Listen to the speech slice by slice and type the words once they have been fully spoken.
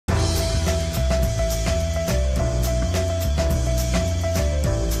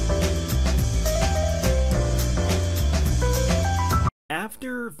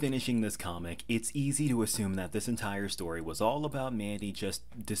finishing this comic, it's easy to assume that this entire story was all about Mandy just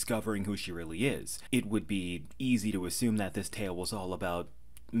discovering who she really is. It would be easy to assume that this tale was all about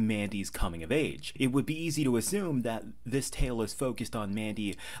Mandy's coming of age. It would be easy to assume that this tale is focused on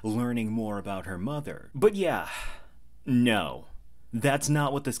Mandy learning more about her mother. But yeah, no, that's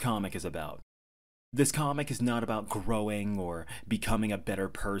not what this comic is about. This comic is not about growing or becoming a better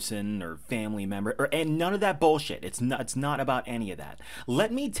person or family member and none of that bullshit. It's not about any of that.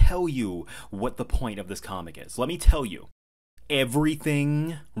 Let me tell you what the point of this comic is. Let me tell you.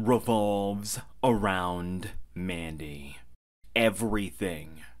 Everything revolves around Mandy.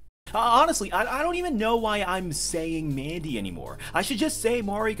 Everything. Honestly, I don't even know why I'm saying Mandy anymore. I should just say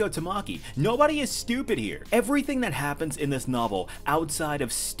Mariko Tamaki. Nobody is stupid here. Everything that happens in this novel, outside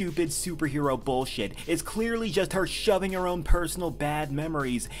of stupid superhero bullshit, is clearly just her shoving her own personal bad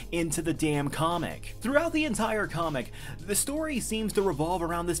memories into the damn comic. Throughout the entire comic, the story seems to revolve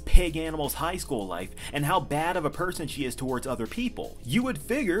around this pig animal's high school life and how bad of a person she is towards other people. You would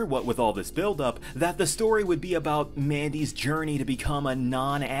figure, what with all this buildup, that the story would be about Mandy's journey to become a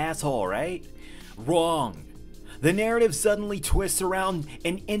non-asshole, right? Wrong. The narrative suddenly twists around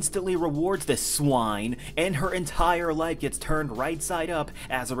and instantly rewards this swine, and her entire life gets turned right side up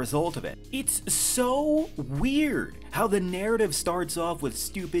as a result of it. It's so weird how the narrative starts off with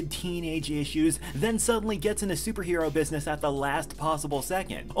stupid teenage issues, then suddenly gets into superhero business at the last possible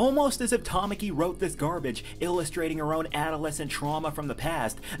second. Almost as if Tamaki wrote this garbage, illustrating her own adolescent trauma from the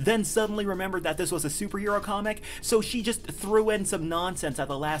past, then suddenly remembered that this was a superhero comic, so she just threw in some nonsense at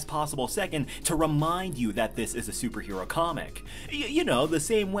the last possible second to remind you that this is a superhero comic. You know, the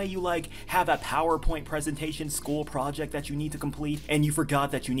same way you have a PowerPoint presentation school project that you need to complete and you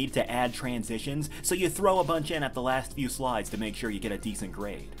forgot that you needed to add transitions, so you throw a bunch in at the last few slides to make sure you get a decent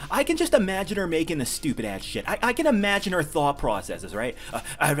grade. I can just imagine her making this stupid ass shit. I can imagine her thought processes, right?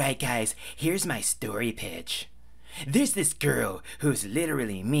 Alright guys, here's my story pitch. There's this girl who's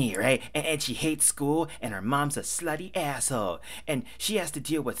literally me, right? And she hates school, and her mom's a slutty asshole. And she has to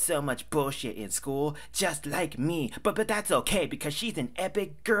deal with so much bullshit in school, just like me. But that's okay, because she's an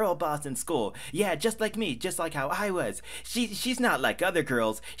epic girl boss in school. Yeah, just like me, just like how I was. She's not like other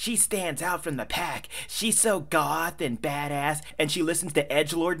girls. She stands out from the pack. She's so goth and badass, and she listens to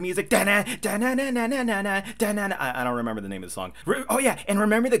edgelord music. Da-na, da-na-na-na-na-na, da-na-na. I don't remember the name of the song. Oh yeah, and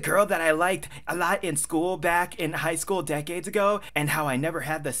remember the girl that I liked a lot in school back in high school decades ago, and how I never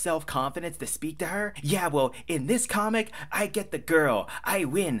had the self-confidence to speak to her? Yeah, well, in this comic, I get the girl. I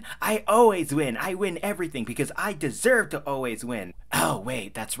win. I always win. I win everything because I deserve to always win. Oh,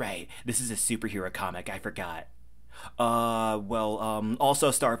 wait, that's right. This is a superhero comic. I forgot.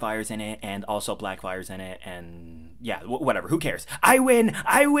 Also Starfire's in it, and also Blackfire's in it, and yeah, whatever, who cares? I win!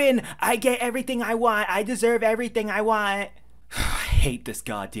 I win! I get everything I want! I deserve everything I want! I hate this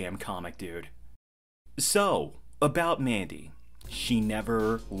goddamn comic, dude. So, about Mandy, she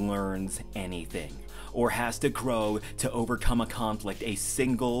never learns anything, or has to grow to overcome a conflict a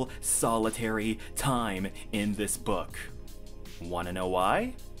single solitary time in this book. Wanna know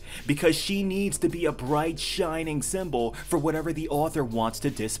why? Because she needs to be a bright, shining symbol for whatever the author wants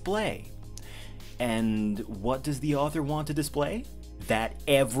to display. And what does the author want to display? That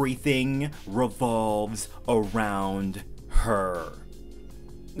everything revolves around her.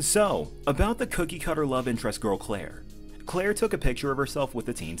 So, about the cookie-cutter love interest girl Claire. Claire took a picture of herself with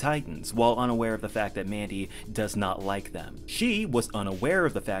the Teen Titans, while unaware of the fact that Mandy does not like them. She was unaware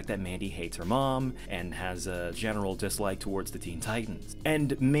of the fact that Mandy hates her mom, and has a general dislike towards the Teen Titans.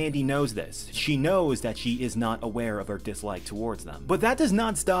 And Mandy knows this. She knows that she is not aware of her dislike towards them. But that does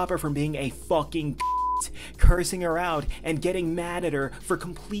not stop her from being a fucking cursing her out and getting mad at her for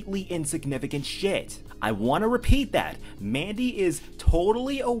completely insignificant shit. I want to repeat that. Mandy is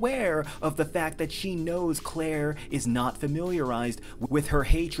totally aware of the fact that she knows Claire is not familiarized with her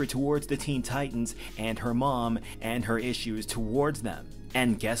hatred towards the Teen Titans and her mom and her issues towards them.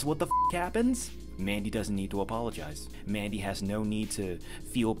 And guess what the f happens? Mandy doesn't need to apologize. Mandy has no need to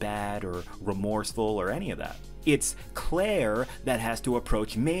feel bad or remorseful or any of that. It's Claire that has to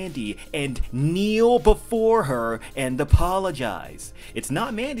approach Mandy and kneel before her and apologize. It's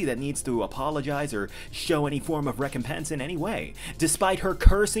not Mandy that needs to apologize or show any form of recompense in any way, despite her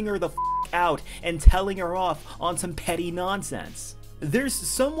cursing her the f out and telling her off on some petty nonsense. There's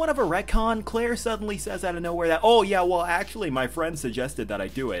somewhat of a retcon. Claire suddenly says out of nowhere that, oh yeah, well actually my friend suggested that I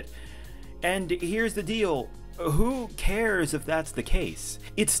do it. And here's the deal. Who cares if that's the case?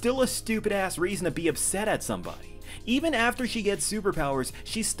 It's still a stupid ass reason to be upset at somebody. Even after she gets superpowers,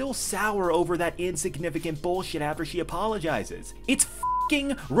 she's still sour over that insignificant bullshit after she apologizes. It's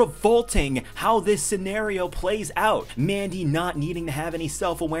revolting how this scenario plays out. Mandy not needing to have any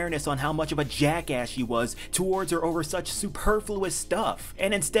self-awareness on how much of a jackass she was towards her over such superfluous stuff,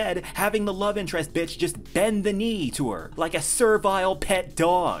 and instead having the love interest bitch just bend the knee to her like a servile pet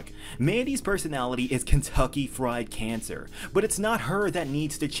dog. Mandy's personality is Kentucky Fried Cancer, but it's not her that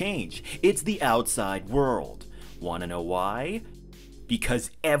needs to change, it's the outside world. Wanna know why?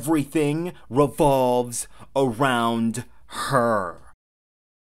 Because everything revolves around her.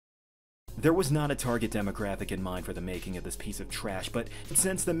 There was not a target demographic in mind for the making of this piece of trash, but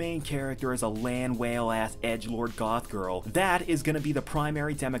since the main character is a land whale ass edgelord goth girl, that is gonna be the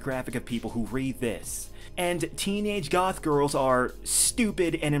primary demographic of people who read this. And teenage goth girls are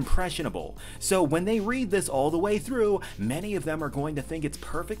stupid and impressionable, so when they read this all the way through, many of them are going to think it's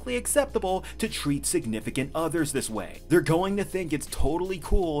perfectly acceptable to treat significant others this way. They're going to think it's totally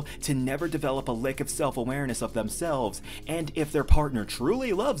cool to never develop a lick of self-awareness of themselves, and if their partner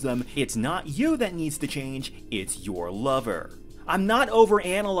truly loves them, it's not you that needs to change, it's your lover. I'm not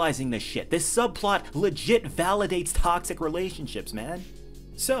overanalyzing this shit. This subplot legit validates toxic relationships, man.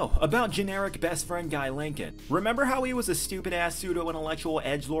 So, about generic best friend guy Lincoln. Remember how he was a stupid-ass pseudo-intellectual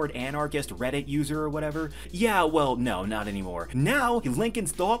edgelord anarchist Reddit user or whatever? Yeah, well, no, not anymore. Now,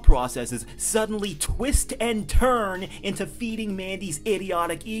 Lincoln's thought processes suddenly twist and turn into feeding Mandy's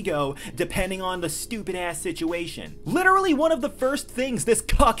idiotic ego, depending on the stupid-ass situation. Literally, one of the first things this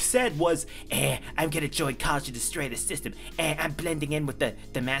cuck said was, I'm gonna join college to destroy the system. I'm blending in with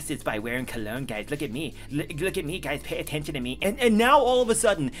the masses by wearing cologne, guys. Look at me. Look at me, guys. Pay attention to me. And now, all of a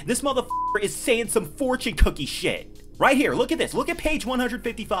sudden, this motherfucker is saying some fortune cookie shit. Right here, look at this. Look at page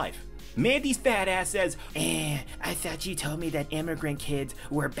 155. Mandy's fat ass says, I thought you told me that immigrant kids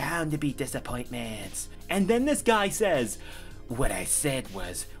were bound to be disappointments. And then this guy says, what I said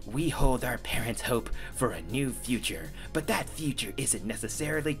was, we hold our parents' hope for a new future, but that future isn't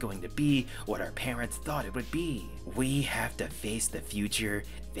necessarily going to be what our parents thought it would be. We have to face the future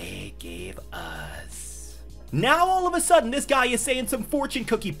they gave us. Now all of a sudden this guy is saying some fortune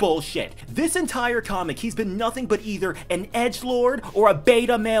cookie bullshit. This entire comic he's been nothing but either an edgelord or a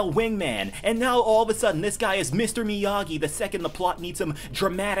beta male wingman, and now all of a sudden this guy is Mr. Miyagi the second the plot needs some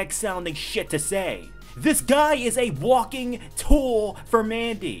dramatic sounding shit to say. This guy is a walking tool for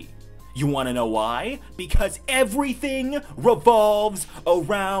Mandy. You wanna know why? Because everything revolves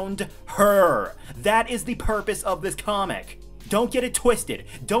around her. That is the purpose of this comic. Don't get it twisted.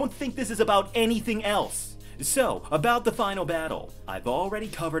 Don't think this is about anything else. So, about the final battle. I've already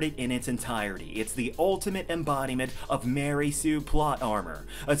covered it in its entirety. It's the ultimate embodiment of Mary Sue plot armor.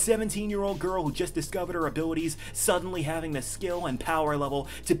 A 17-year-old girl who just discovered her abilities, suddenly having the skill and power level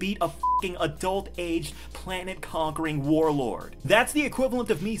to beat a fucking adult-aged, planet-conquering warlord. That's the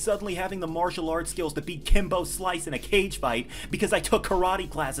equivalent of me suddenly having the martial arts skills to beat Kimbo Slice in a cage fight because I took karate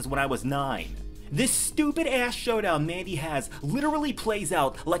classes when I was 9. This stupid-ass showdown Mandy has literally plays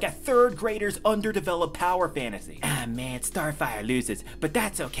out like a third grader's underdeveloped power fantasy. Ah man, Starfire loses, but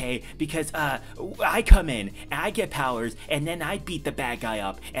that's okay because I come in and I get powers and then I beat the bad guy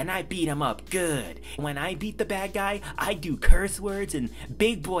up and I beat him up good. When I beat the bad guy, I do curse words and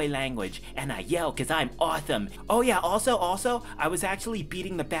big boy language and I yell cause I'm awesome. Oh yeah, also, I was actually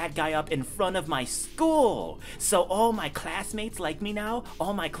beating the bad guy up in front of my school. So all my classmates like me now,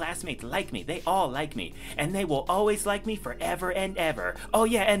 all my classmates like me, they all like me, and they will always like me forever and ever. Oh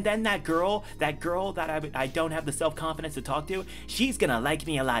yeah, and then that girl that I don't have the self-confidence to talk to, she's gonna like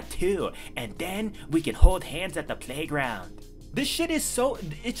me a lot too, and then we can hold hands at the playground. This shit is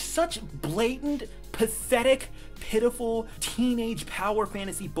it's such blatant, pathetic, pitiful, teenage power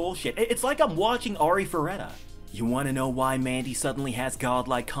fantasy bullshit. It's like I'm watching Ari Ferretta. You want to know why Mandy suddenly has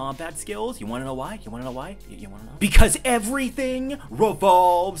godlike combat skills? You want to know why? You want to know why? You want to know? Because everything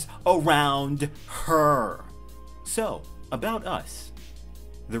revolves around her. So, about us,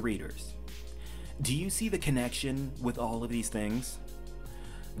 the readers. Do you see the connection with all of these things?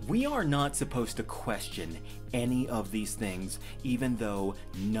 We are not supposed to question any of these things, even though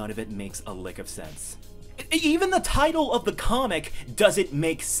none of it makes a lick of sense. Even the title of the comic doesn't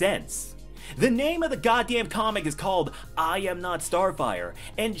make sense. The name of the goddamn comic is called I Am Not Starfire,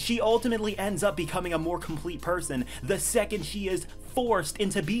 and she ultimately ends up becoming a more complete person the second she is forced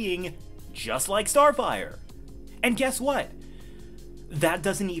into being just like Starfire. And guess what? That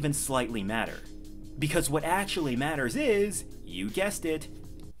doesn't even slightly matter. Because what actually matters is, you guessed it,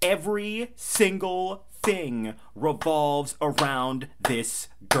 every single thing revolves around this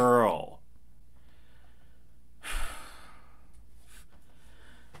girl.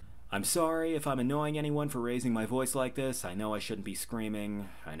 I'm sorry if I'm annoying anyone for raising my voice like this. I know I shouldn't be screaming.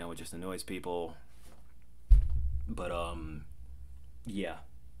 I know it just annoys people. But, Yeah.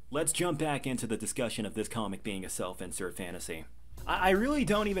 Let's jump back into the discussion of this comic being a self-insert fantasy. I really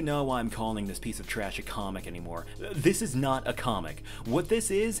don't even know why I'm calling this piece of trash a comic anymore. This is not a comic. What this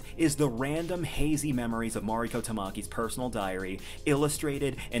is the random hazy memories of Mariko Tamaki's personal diary,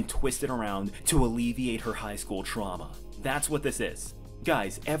 illustrated and twisted around to alleviate her high school trauma. That's what this is.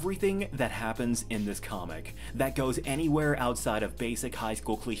 Guys, everything that happens in this comic that goes anywhere outside of basic high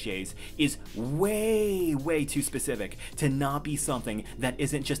school cliches is way too specific to not be something that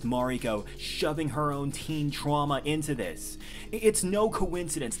isn't just Mariko shoving her own teen trauma into this. It's no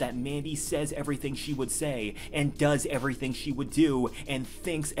coincidence that Mandy says everything she would say and does everything she would do and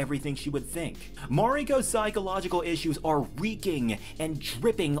thinks everything she would think. Mariko's psychological issues are reeking and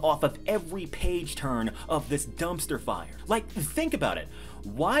dripping off of every page turn of this dumpster fire. Like, think about it.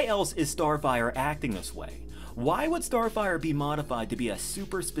 Why else is Starfire acting this way? Why would Starfire be modified to be a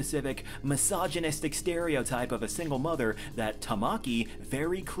super specific, misogynistic stereotype of a single mother that Tamaki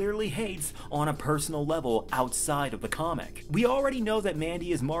very clearly hates on a personal level outside of the comic? We already know that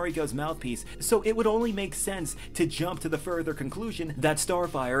Mandy is Mariko's mouthpiece, so it would only make sense to jump to the further conclusion that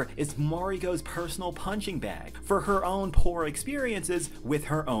Starfire is Mariko's personal punching bag for her own poor experiences with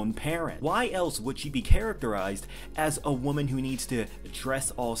her own parent. Why else would she be characterized as a woman who needs to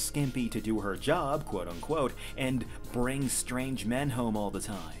dress all skimpy to do her job, quote unquote, and bring strange men home all the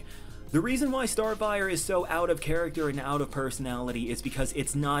time? The reason why Starfire is so out of character and out of personality is because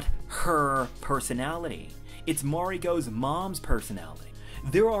it's not her personality. It's Mariko's mom's personality.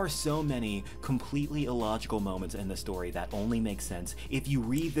 There are so many completely illogical moments in the story that only make sense if you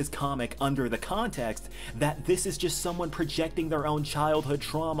read this comic under the context that this is just someone projecting their own childhood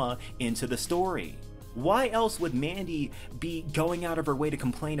trauma into the story. Why else would Mandy be going out of her way to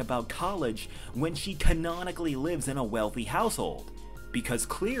complain about college when she canonically lives in a wealthy household? Because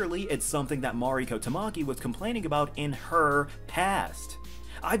clearly it's something that Mariko Tamaki was complaining about in her past.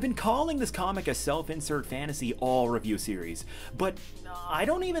 I've been calling this comic a self-insert fantasy all review series, but I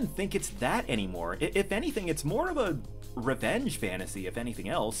don't even think it's that anymore. If anything, it's more of a revenge fantasy, if anything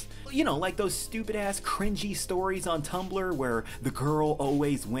else. You know, like those stupid-ass cringy stories on Tumblr where the girl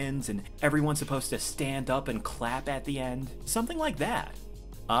always wins and everyone's supposed to stand up and clap at the end. Something like that.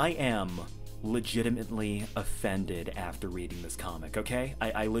 I am legitimately offended after reading this comic, okay?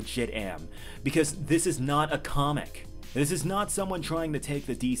 I legit am. Because this is not a comic. This is not someone trying to take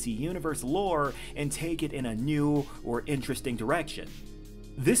the DC Universe lore and take it in a new or interesting direction.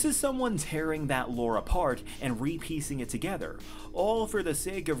 This is someone tearing that lore apart and repiecing it together, all for the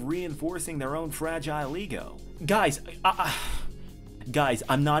sake of reinforcing their own fragile ego. Guys, guys,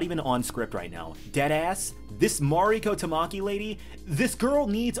 I'm not even on script right now. Deadass, this Mariko Tamaki lady, this girl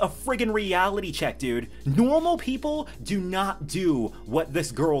needs a friggin' reality check, dude. Normal people do not do what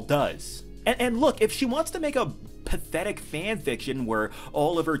this girl does. And look, if she wants to make a pathetic fan fiction where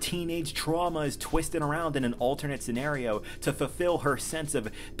all of her teenage trauma is twisted around in an alternate scenario to fulfill her sense of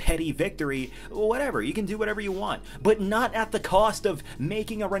petty victory, whatever, you can do whatever you want, but not at the cost of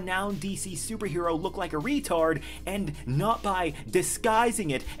making a renowned DC superhero look like a retard, and not by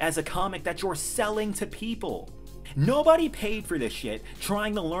disguising it as a comic that you're selling to people. Nobody paid for this shit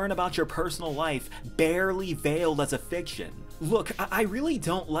trying to learn about your personal life barely veiled as a fiction. Look, I really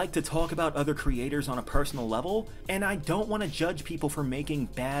don't like to talk about other creators on a personal level, and I don't want to judge people for making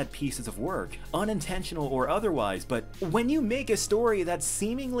bad pieces of work, unintentional or otherwise, but when you make a story that's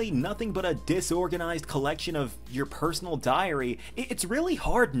seemingly nothing but a disorganized collection of your personal diary, it's really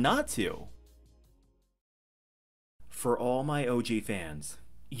hard not to. For all my OG fans,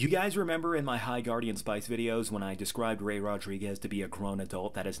 you guys remember in my High Guardian Spice videos when I described Ray Rodriguez to be a grown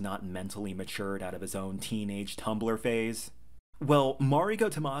adult that is not mentally matured out of his own teenage Tumblr phase? Well, Mariko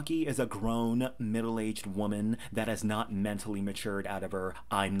Tamaki is a grown, middle-aged woman that has not mentally matured out of her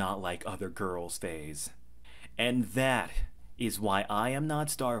I'm not like other girls phase. And that is why I Am Not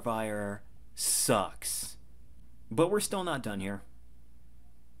Starfire sucks. But we're still not done here.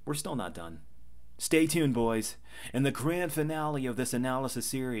 We're still not done. Stay tuned, boys. In the grand finale of this analysis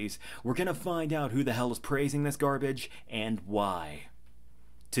series, we're gonna find out who the hell is praising this garbage and why.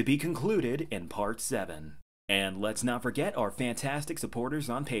 To be concluded in Part 7. And let's not forget our fantastic supporters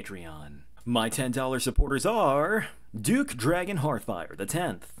on Patreon. My $10 supporters are Duke Dragon Hearthfire the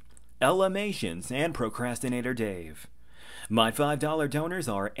 10th, Ellamations, and Procrastinator Dave. My $5 donors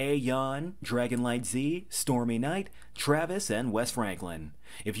are Ayon, Dragonlight Z, Stormy Knight, Travis, and Wes Franklin.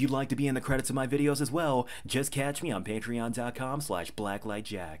 If you'd like to be in the credits of my videos as well, just catch me on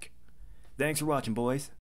patreon.com/blacklightjack. Thanks for watching, boys.